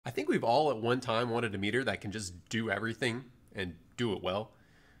I think we've all at one time wanted a meter that can just do everything and do it well.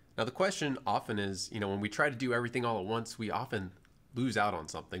 Now the question often is, when we try to do everything all at once, we often lose out on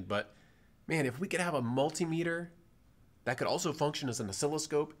something. But man, if we could have a multimeter that could also function as an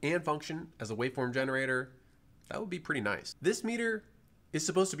oscilloscope and function as a waveform generator, that would be pretty nice. This meter is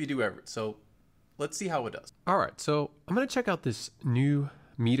supposed to be do everything, so let's see how it does. All right, so I'm gonna check out this new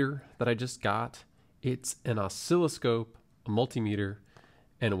meter that I just got. It's an oscilloscope, a multimeter,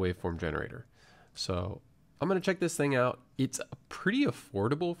 and a waveform generator. So I'm gonna check this thing out. It's pretty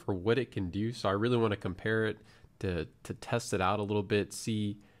affordable for what it can do, so I really wanna compare it to test it out a little bit,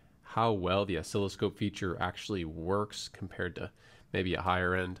 see how well the oscilloscope feature actually works compared to maybe a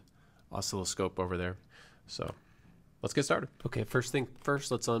higher end oscilloscope over there. So let's get started. Okay, first thing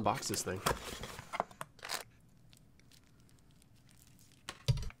first, let's unbox this thing.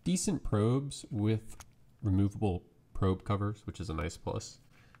 Decent probes with removable probe covers, which is a nice plus.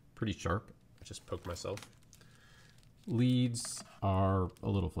 Pretty sharp, I just poked myself. Leads are a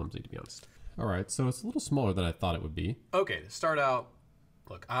little flimsy, to be honest. All right, so it's a little smaller than I thought it would be. Okay, to start out,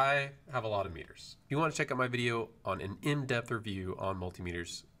 look, I have a lot of meters. If you want to check out my video on an in-depth review on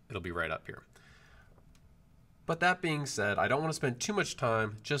multimeters, it'll be right up here. But that being said, I don't want to spend too much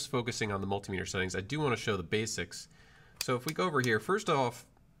time just focusing on the multimeter settings. I do want to show the basics. So if we go over here, first off,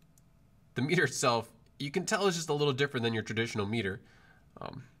 the meter itself, you can tell it's just a little different than your traditional meter.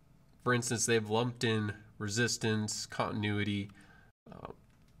 For instance, they've lumped in resistance, continuity,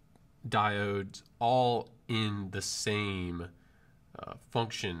 diodes, all in the same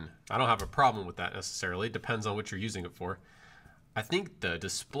function. I don't have a problem with that necessarily. It depends on what you're using it for. I think the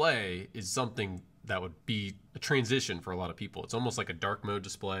display is something that would be a transition for a lot of people. It's almost like a dark mode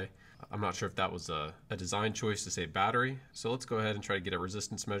display. I'm not sure if that was a design choice to save battery. So let's go ahead and try to get a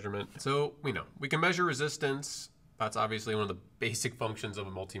resistance measurement. So we know we can measure resistance. That's obviously one of the basic functions of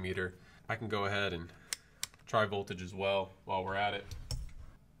a multimeter. I can go ahead and try voltage as well while we're at it.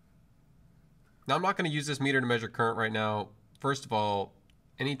 Now I'm not going to use this meter to measure current right now. First of all,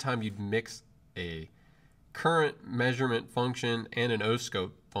 anytime you'd mix a current measurement function and an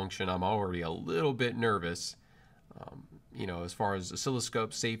oscilloscope function, I'm already a little bit nervous, as far as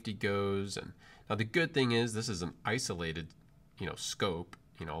oscilloscope safety goes. And now the good thing is this is an isolated, scope.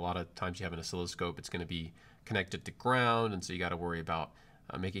 A lot of times you have an oscilloscope, it's going to be connected to ground, and so you got to worry about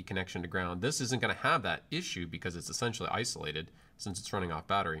making a connection to ground. This isn't going to have that issue because it's essentially isolated since it's running off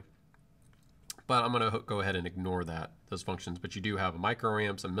battery. But I'm going to go ahead and ignore those functions. But you do have a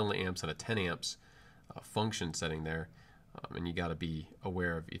microamps, a milliamps, and a 10 amps function setting there. And you got to be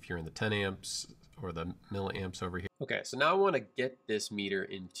aware of if you're in the 10 amps or the milliamps over here. Okay, so now I want to get this meter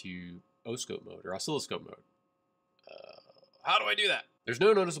into oscilloscope mode or oscilloscope mode. How do I do that? There's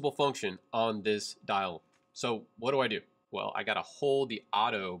no noticeable function on this dial. So what do? Well, I got to hold the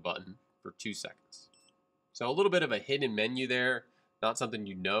auto button for 2 seconds. So a little bit of a hidden menu there, not something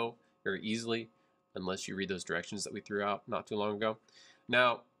you know very easily unless you read those directions that we threw out not too long ago.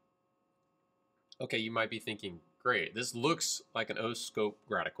 Now, okay, you might be thinking, great, this looks like an oscilloscope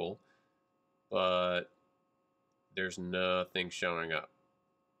gradical, but there's nothing showing up.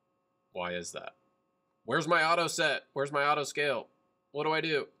 Why is that? Where's my auto set? Where's my auto scale? What do I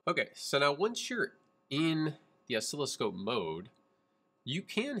do? Okay, so now once you're in the oscilloscope mode, you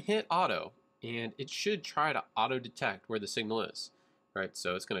can hit auto and it should try to auto detect where the signal is, right?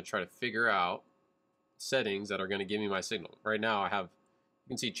 So it's going to try to figure out settings that are going to give me my signal. Right now I have, you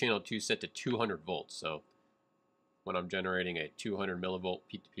can see channel 2 set to 200 volts. So when I'm generating a 200 millivolt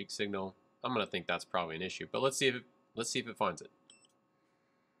peak to peak signal, I'm going to think that's probably an issue, but let's see if it finds it.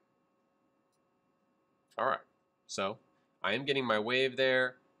 All right, so I am getting my wave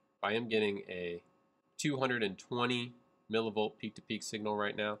there. I am getting a 220 millivolt peak to peak signal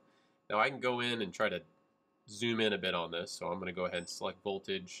right now. Now I can go in and try to zoom in a bit on this. So I'm going to go ahead and select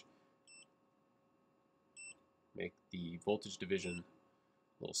voltage, make the voltage division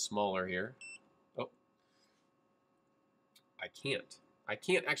a little smaller here. Oh, I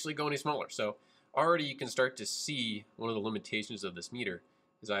can't actually go any smaller. So already you can start to see one of the limitations of this meter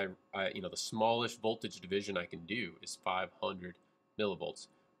is the smallest voltage division I can do is 500 millivolts,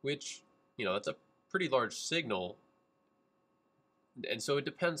 which, that's a pretty large signal. And so it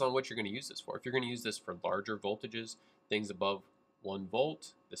depends on what you're going to use this for. If you're going to use this for larger voltages, things above 1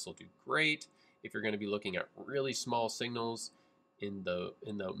 volt, this will do great. If you're going to be looking at really small signals in the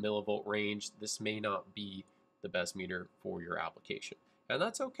millivolt range, this may not be the best meter for your application. And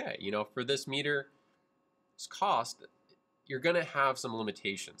that's okay. For this meter's cost, you're going to have some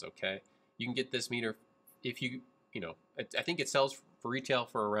limitations, okay? You can get this meter if I think it sells for retail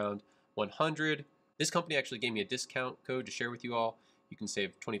for around 100. This company actually gave me a discount code to share with you all. you can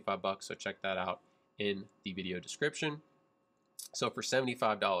save 25 bucks, so check that out in the video description. So for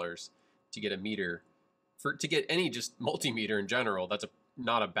 $75 to get a meter, to get any just multimeter in general, that's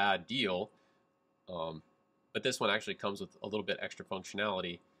not a bad deal. But this one actually comes with a little bit extra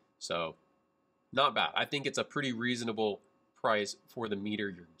functionality, so not bad. I think it's a pretty reasonable price for the meter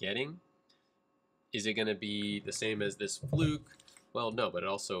you're getting. Is it going to be the same as this Fluke? Well, no, but it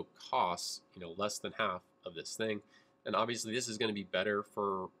also costs, you know, less than half of this thing. And obviously this is going to be better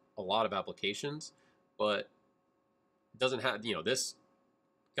for a lot of applications, but it doesn't have, you know, this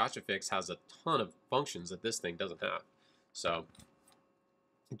Gochifix has a ton of functions that this thing doesn't have. So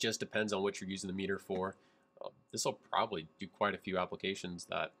it just depends on what you're using the meter for. This will probably do quite a few applications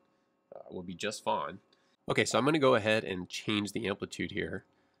that will be just fine. Okay, so I'm going to go ahead and change the amplitude here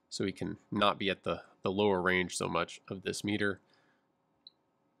so we can not be at the lower range so much of this meter.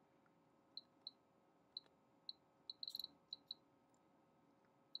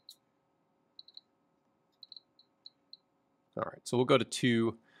 All right, so we'll go to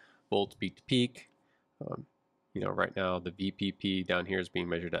 2 volts peak to peak. You know, right now the VPP down here is being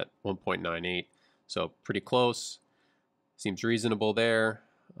measured at 1.98, so pretty close. Seems reasonable there.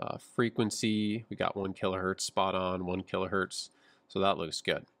 Frequency, we got 1 kilohertz spot on, 1 kilohertz, so that looks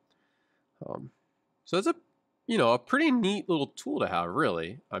good. So it's a pretty neat little tool to have,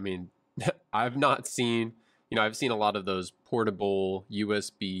 really. I mean, I've not seen, I've seen a lot of those portable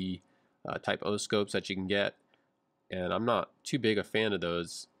USB type oscopes that you can get, and I'm not too big a fan of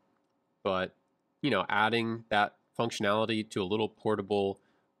those, but adding that functionality to a little portable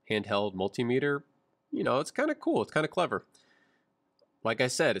handheld multimeter, it's kind of cool. It's kind of clever. Like I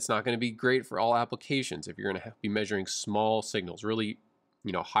said, it's not going to be great for all applications. If you're going to be measuring small signals, really,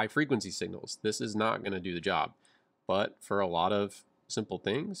 high frequency signals, this is not going to do the job. But for a lot of simple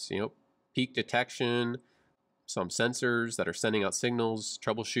things, peak detection, some sensors that are sending out signals,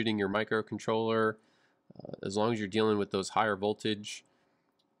 troubleshooting your microcontroller, as long as you're dealing with those higher voltage,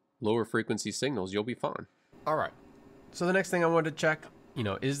 lower frequency signals, you'll be fine. All right. So the next thing I wanted to check,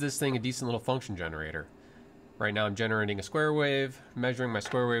 is this thing a decent little function generator? Right now I'm generating a square wave, measuring my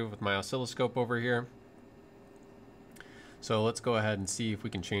square wave with my oscilloscope over here. So let's go ahead and see if we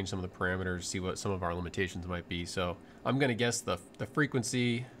can change some of the parameters, see what some of our limitations might be. So I'm going to guess the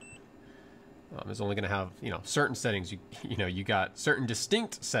frequency is only going to have, certain settings. You got certain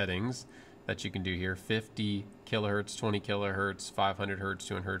distinct settings that you can do here: 50 kilohertz, 20 kilohertz, 500 hertz,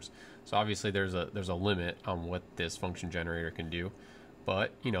 200 hertz. So obviously there's a limit on what this function generator can do.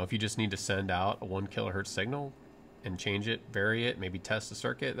 But if you just need to send out a 1 kilohertz signal and change it, vary it, maybe test the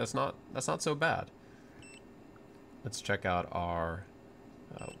circuit, that's not so bad. Let's check out our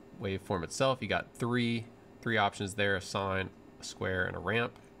waveform itself. You got three options there: a sine, a square, and a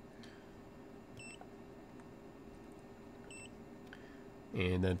ramp.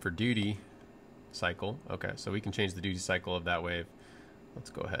 And then for duty cycle, okay, so we can change the duty cycle of that wave. Let's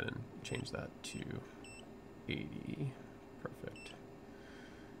go ahead and change that to 80. Perfect.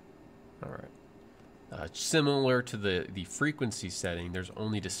 All right. Similar to the frequency setting, there's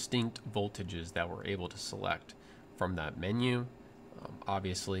only distinct voltages that we're able to select from that menu.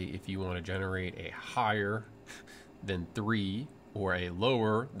 Obviously, if you want to generate a higher than 3 or a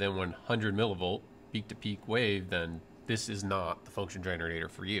lower than 100 millivolt peak-to-peak wave, then this is not the function generator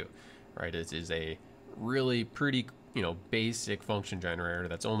for you, right? It is a really pretty, basic function generator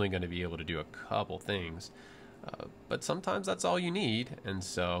that's only going to be able to do a couple things. But sometimes that's all you need, and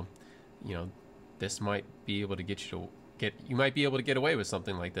so, this might be able to you might be able to get away with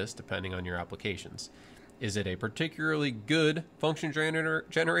something like this depending on your applications. Is it a particularly good function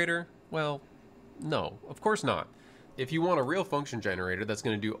generator? Well, no, of course not. If you want a real function generator that's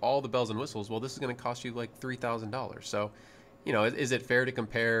going to do all the bells and whistles, well, this is going to cost you like $3,000. So, is it fair to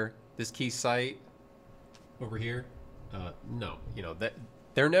compare this key sight over here? No, that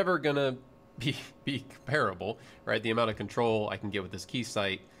they're never going to be comparable, right? The amount of control I can get with this key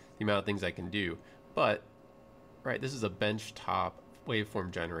sight, the amount of things I can do. But, right, this is a benchtop waveform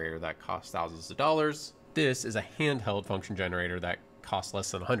generator that costs thousands of dollars. This is a handheld function generator that costs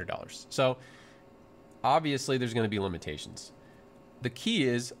less than $100. So obviously there's going to be limitations. The key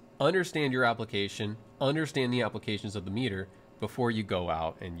is understand your application, understand the applications of the meter before you go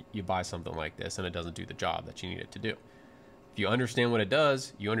out and you buy something like this and it doesn't do the job that you need it to do. If you understand what it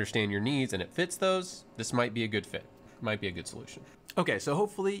does, you understand your needs, and it fits those, this might be a good fit. Might be a good solution. Okay, so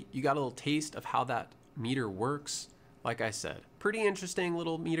hopefully you got a little taste of how that meter works. Like I said, pretty interesting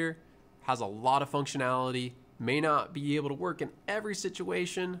little meter. Has a lot of functionality. May not be able to work in every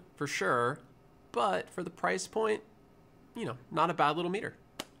situation for sure, but for the price point, not a bad little meter.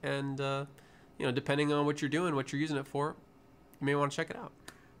 And depending on what you're doing, what you're using it for, you may want to check it out.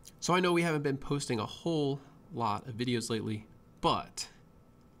 So I know we haven't been posting a whole lot of videos lately, but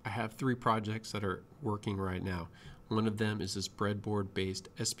I have 3 projects that are working right now. One of them is this breadboard-based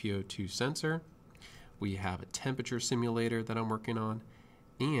SpO2 sensor. We have a temperature simulator that I'm working on,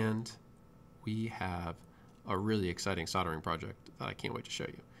 and we have a really exciting soldering project that I can't wait to show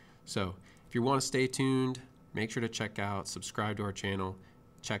you. So if you want to stay tuned, make sure to check out, subscribe to our channel,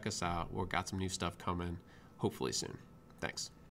 check us out. We've got some new stuff coming, hopefully soon. Thanks.